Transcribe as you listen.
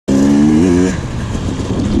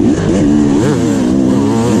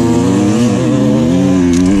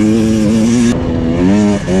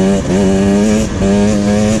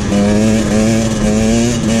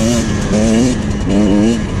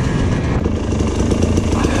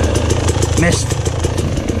Missed.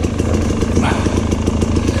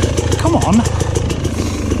 Come on.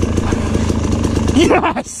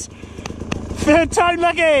 Yes! Third time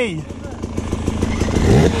lucky!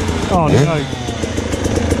 Oh no.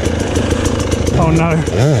 Oh no.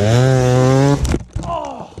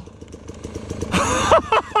 Oh.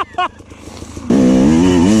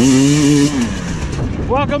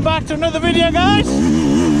 Welcome back to another video, guys!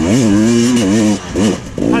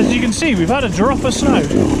 As you can see, we've had a drop of snow.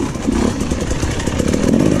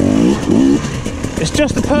 It's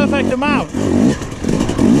just the perfect amount.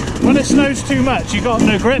 When it snows too much, you've got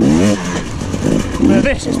no grip. But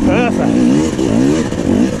this is perfect.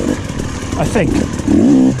 I think.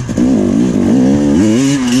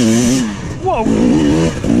 Whoa!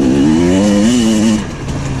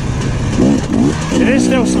 It is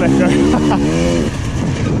still slick though.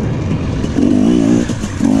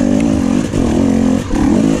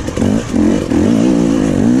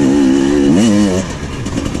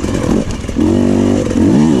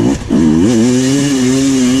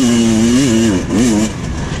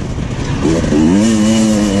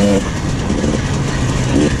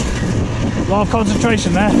 A lot of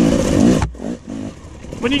concentration there.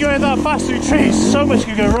 When you go that fast through trees, so much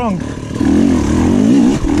can go wrong.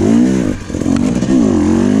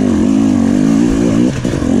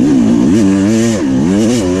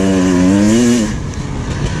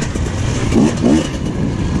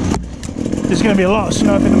 There's going to be a lot of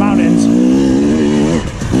snow up in the mountains.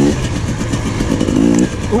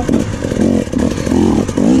 Ooh.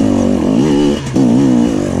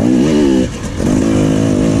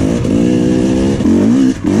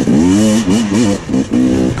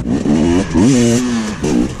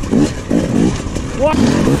 What?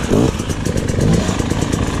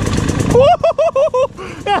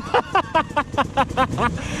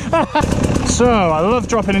 So, I love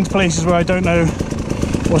dropping into places where I don't know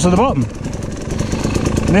what's at the bottom.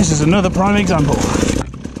 And this is another prime example.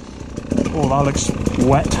 Oh, that looks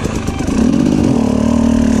wet.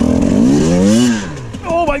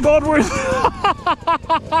 Oh my god, we're...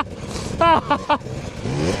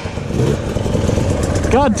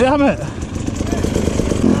 God damn it!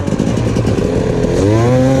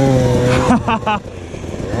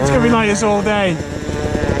 It's gonna be like this all day.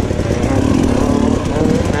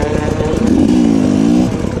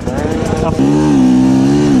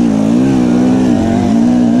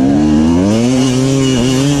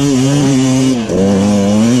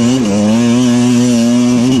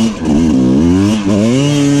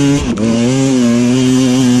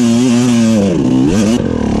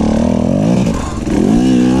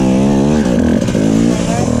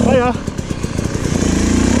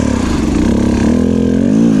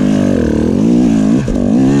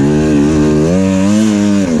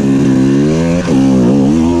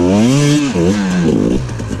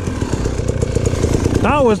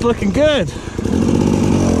 That was looking good.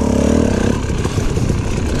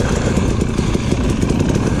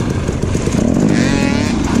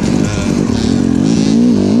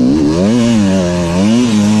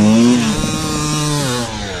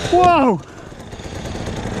 Whoa!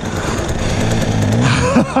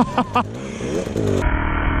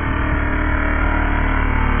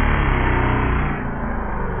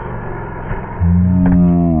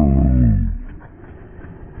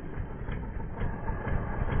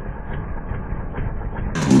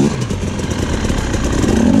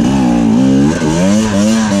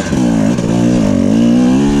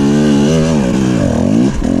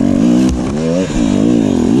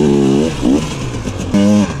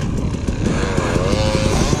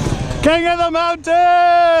 King of the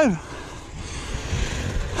mountain!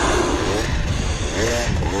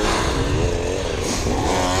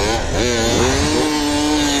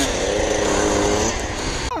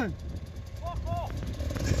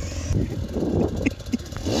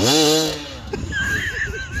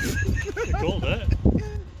 Called it.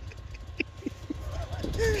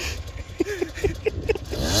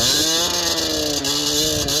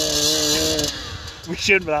 We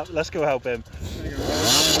shouldn't, but let's go help him.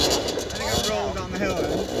 Roll down the hill.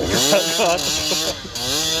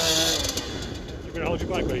 You're going to hold your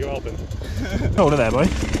bike while you help him. Hold it there, boy.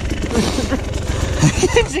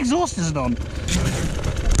 His exhaust isn't on.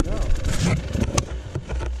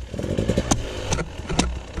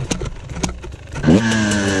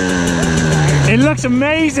 It looks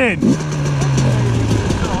amazing.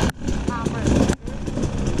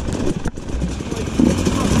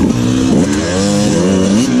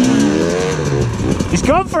 He's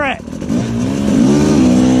gone for it.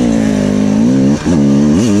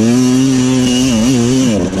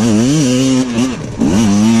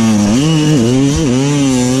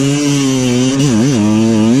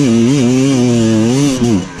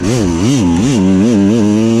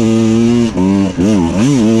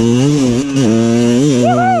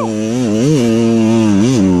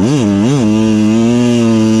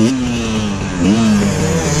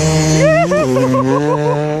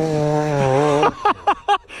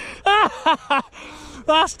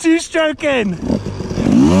 two-stroking.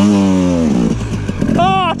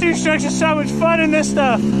 Oh, two-strokes are so much fun in this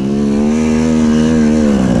stuff.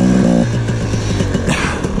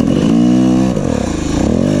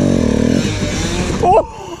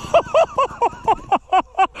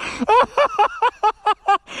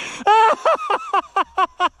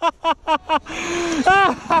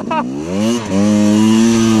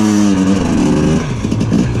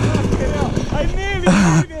 I nearly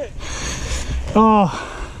made it. Oh,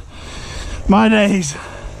 my days.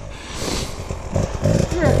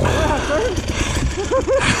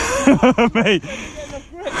 Mate.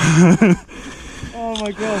 Oh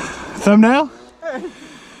my god. Thumbnail? Hey,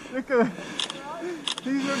 look at that.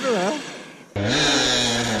 Please look at that.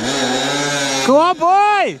 Go on,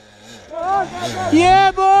 boy! Oh,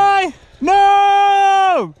 Yeah, boy!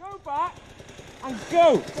 No! go back and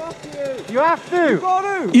go. Fuck you. You have to. You got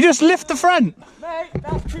to. You just lift the front. Mate,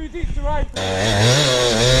 that's too deep to ride.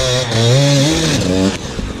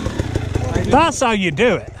 That's how you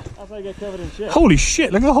do it. That's how you get covered in shit. Holy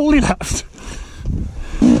shit, look at the hole he left.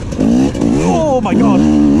 Oh my god.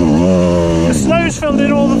 The snow's filled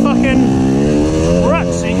in all the fucking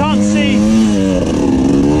ruts, so you can't see.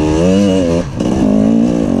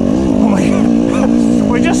 Oh my god.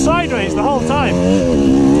 We're just sideways the whole time.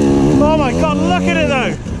 Oh my god, look at it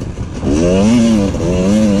though.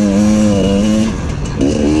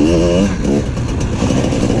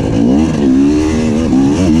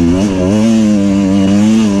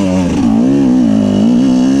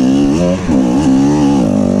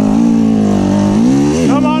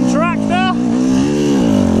 Come on, tractor!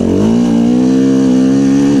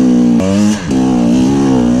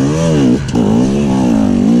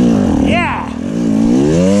 Yeah!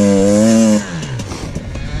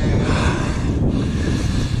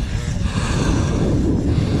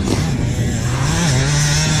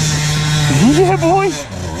 Yeah, boy!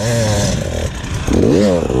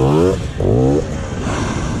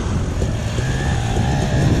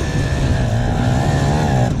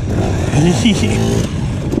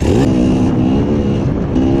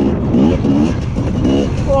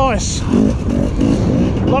 Oh, it's a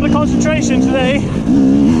lot of concentration today.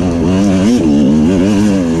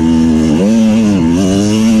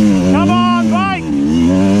 Come on, bike!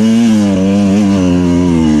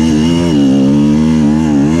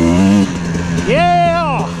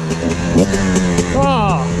 Yeah!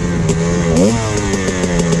 Oh.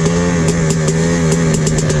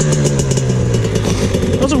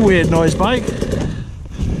 That's a weird noise, bike.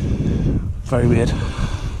 Very weird.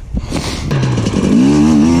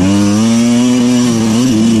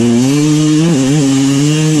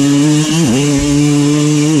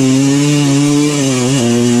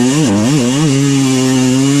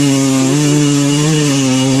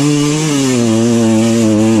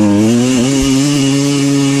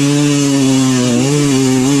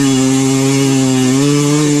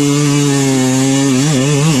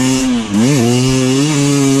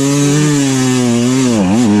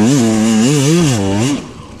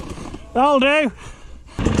 That'll do.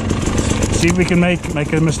 See if we can make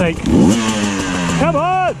a mistake. Come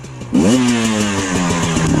on!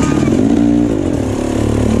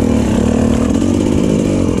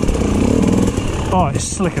 Oh, it's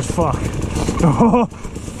slick as fuck.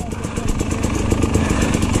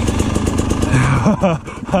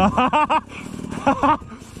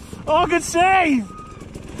 Oh, good save!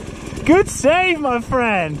 Good save, my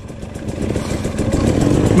friend!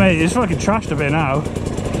 Mate, it's fucking trashed a bit now.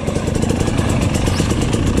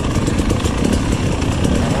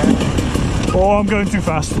 Oh, I'm going too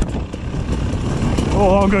fast.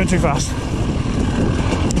 Oh, I'm going too fast.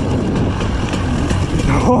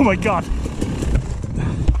 Oh my god.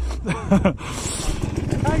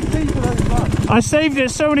 I saved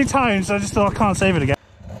it so many times, I just thought I can't save it again.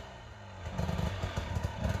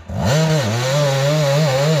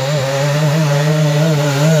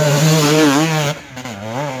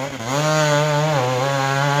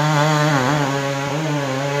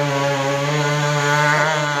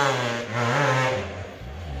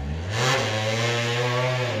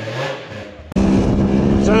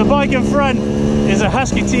 So the bike in front is a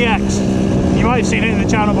Husky TX. You might have seen it in the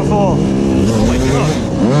channel before. Oh my god.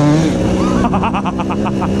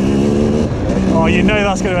 Oh, you know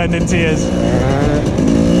that's going to end in tears.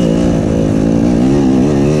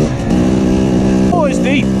 Oh, it's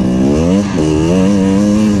deep.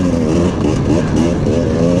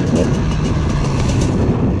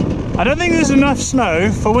 I don't think there's enough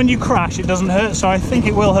snow for when you crash it doesn't hurt, so I think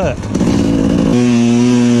it will hurt.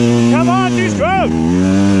 Come on, two-stroke!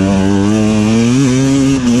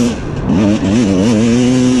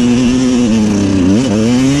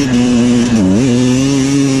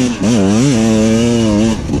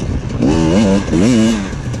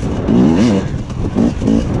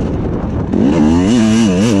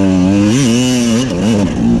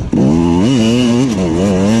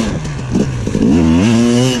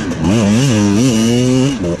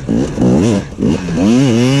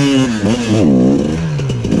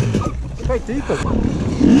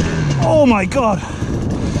 God.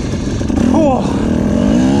 Oh,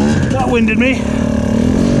 that winded me.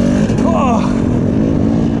 Oh,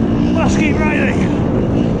 let's keep riding.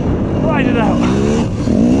 Ride it out.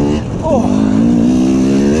 Oh,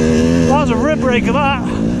 that was a rib breaker, that.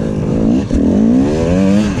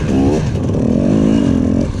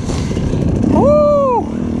 Woo!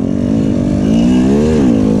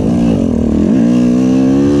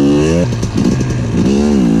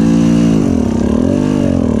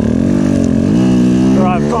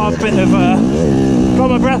 Right, I've got a bit of, got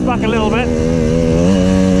my breath back a little bit.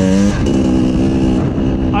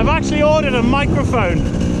 I've actually ordered a microphone,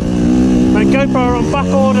 but GoPro are on back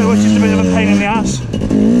order, which is a bit of a pain in the ass.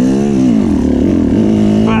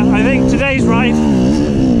 But I think today's ride,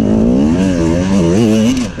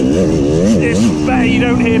 it's better you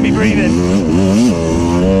don't hear me breathing.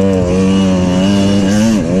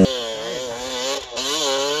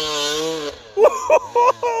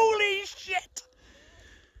 Holy shit!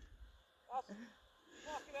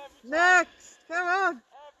 Next! Come on!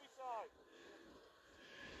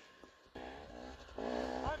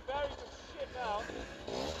 I'm buried with shit now.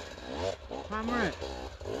 Hammer it.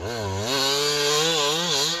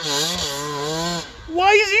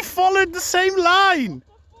 Why has he followed the same line?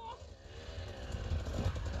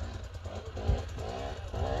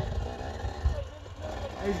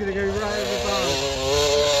 He's gonna go right over the bar.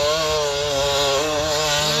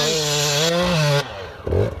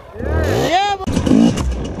 Yeah!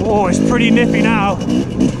 Oh, it's pretty nippy now.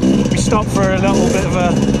 We stopped for a little bit of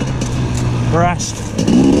a rest.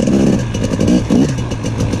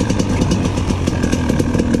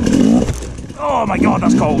 Oh my God,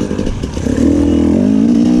 that's cold.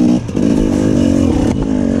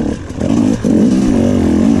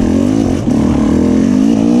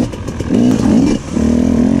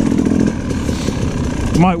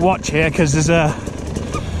 Might watch here because there's a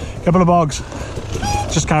couple of bogs.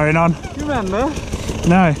 Just carrying on. You remember?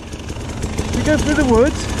 No. We go through the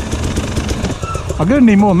woods. I'm gonna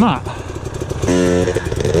need more than that.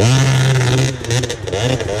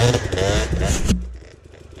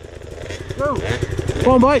 Go!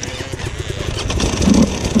 Come on, bike.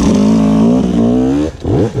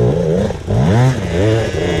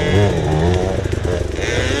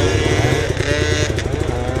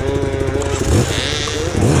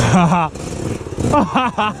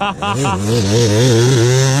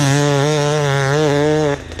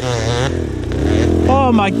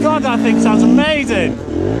 Oh my God, that thing sounds amazing.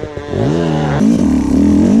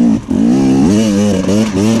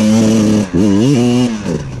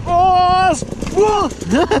 Oh,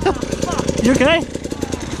 you okay?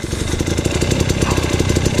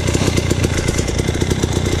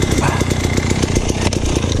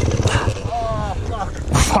 Oh, fuck.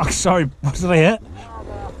 Fuck, sorry, what did I hit?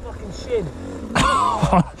 Oh, fucking shin.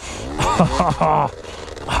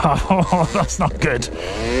 Oh, that's not good.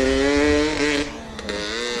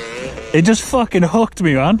 It just fucking hooked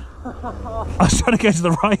me, man. I was trying to go to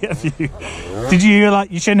the right of you. Did you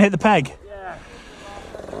like you shouldn't hit the peg? Yeah.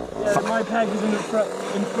 Yeah, my peg was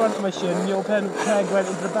in front of my shin, and your peg went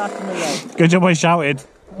into the back of my leg. Good job I shouted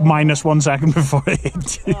 -1 second before it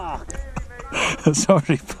hit you.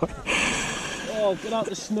 Sorry, boy. Oh, get out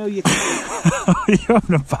the snow, you You're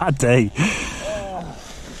having a bad day.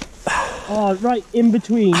 Oh, right in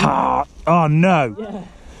between. Oh no. Yeah.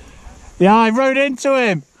 Yeah, I rode into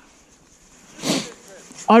him.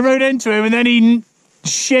 And then he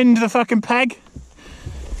shinned the fucking peg.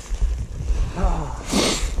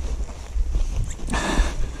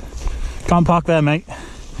 Can't park there, mate.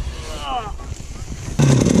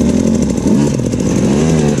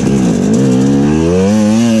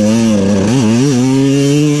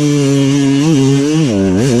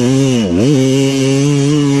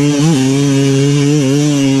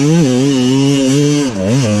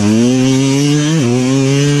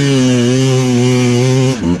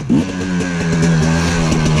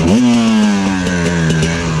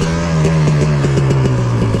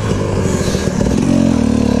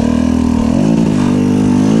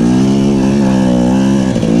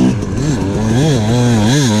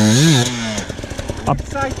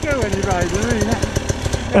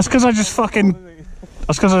 That's because I just fucking...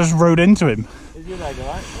 That's because I just rode into him. Is your leg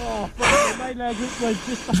alright? Oh, fuck, my leg was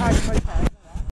just behind my head.